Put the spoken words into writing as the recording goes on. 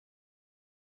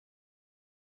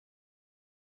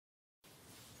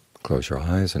Close your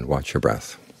eyes and watch your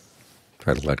breath.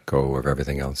 Try to let go of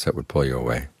everything else that would pull you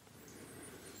away.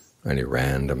 Any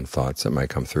random thoughts that might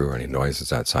come through, any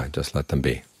noises outside, just let them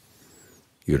be.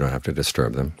 You don't have to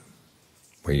disturb them.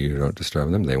 When you don't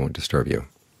disturb them, they won't disturb you.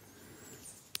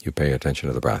 You pay attention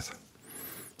to the breath,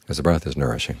 because the breath is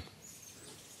nourishing.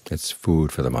 It's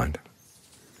food for the mind.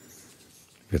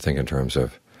 If you think in terms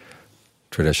of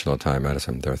traditional Thai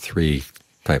medicine, there are 3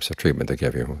 types of treatment they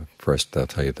give you. First, they'll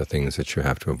tell you the things that you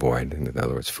have to avoid. In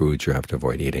other words, foods you have to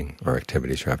avoid eating or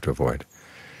activities you have to avoid,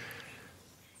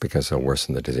 because they'll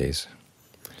worsen the disease.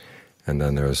 And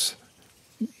then there's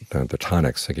the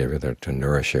tonics they give you to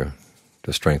nourish you,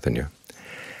 to strengthen you.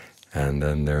 And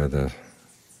then there are the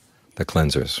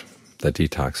cleansers, the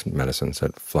detox medicines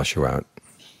that flush you out.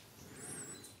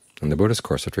 And the Buddhist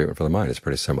course of treatment for the mind is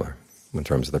pretty similar. In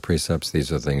terms of the precepts,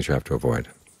 these are the things you have to avoid.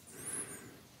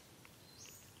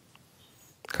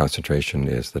 Concentration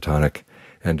is the tonic,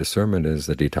 and discernment is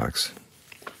the detox.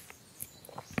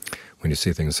 When you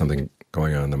see something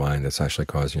going on in the mind that's actually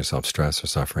causing yourself stress or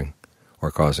suffering,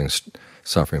 or causing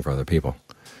suffering for other people,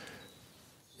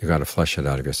 you've got to flush it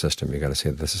out of your system. You've got to see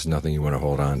that this is nothing you want to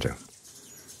hold on to.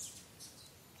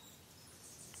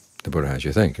 The Buddha has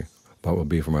you think, what will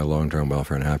be for my long-term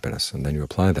welfare and happiness? And then you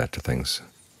apply that to things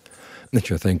that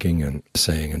you're thinking and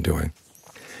saying and doing.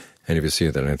 And if you see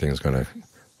that anything is going to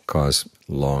cause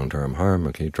long-term harm,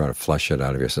 okay, you try to flush it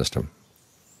out of your system.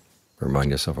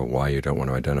 Remind yourself of why you don't want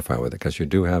to identify with it, because you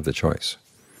do have the choice.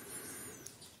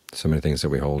 So many things that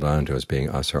we hold on to as being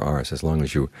us or ours, as long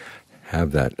as you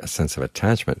have that sense of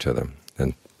attachment to them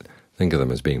and think of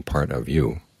them as being part of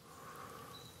you,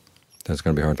 then it's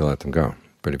going to be hard to let them go.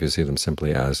 But if you see them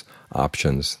simply as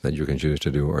options that you can choose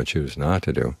to do or choose not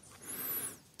to do,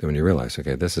 then when you realize,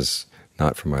 okay, this is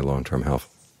not for my long-term health,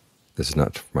 this is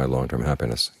not for my long-term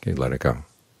happiness, okay, let it go.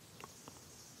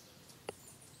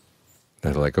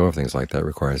 Now, to let go of things like that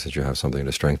requires that you have something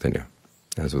to strengthen you.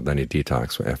 As with any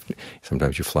detox,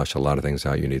 sometimes you flush a lot of things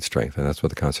out, you need strength, and that's what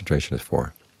the concentration is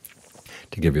for,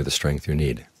 to give you the strength you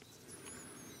need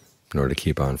in order to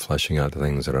keep on flushing out the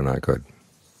things that are not good,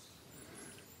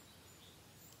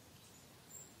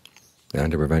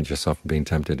 and to prevent yourself from being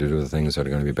tempted to do the things that are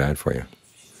going to be bad for you.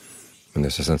 When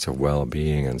there's a sense of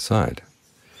well-being inside,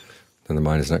 then the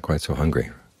mind is not quite so hungry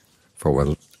for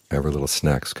whatever little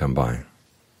snacks come by.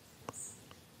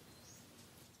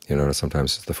 You notice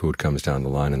sometimes the food comes down the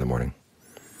line in the morning.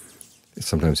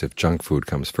 Sometimes if junk food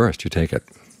comes first, you take it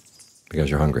because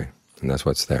you're hungry, and that's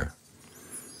what's there.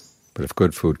 But if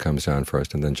good food comes down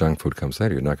first and then junk food comes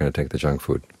later, you're not going to take the junk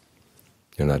food.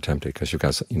 You're not tempted because you've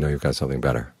got something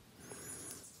better.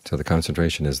 So the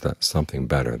concentration is that something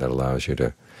better that allows you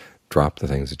to drop the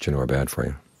things that you know are bad for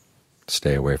you,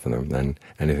 stay away from them. Then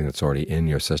anything that's already in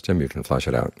your system, you can flush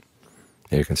it out,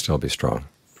 and you can still be strong.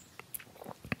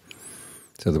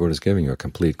 So the Buddha is giving you a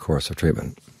complete course of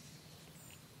treatment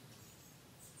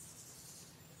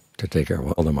to take care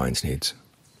of all the mind's needs.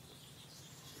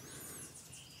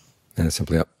 And it's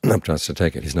simply up to us to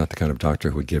take it. He's not the kind of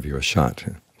doctor who would give you a shot.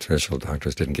 Traditional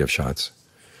doctors didn't give shots.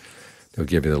 They would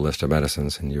give you the list of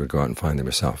medicines, and you would go out and find them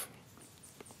yourself.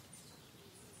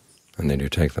 And then you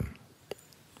take them.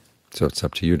 So it's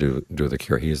up to you to do the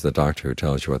cure. He's the doctor who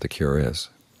tells you what the cure is.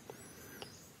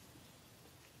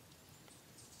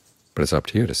 But it's up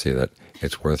to you to see that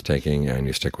it's worth taking and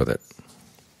you stick with it.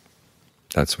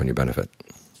 That's when you benefit.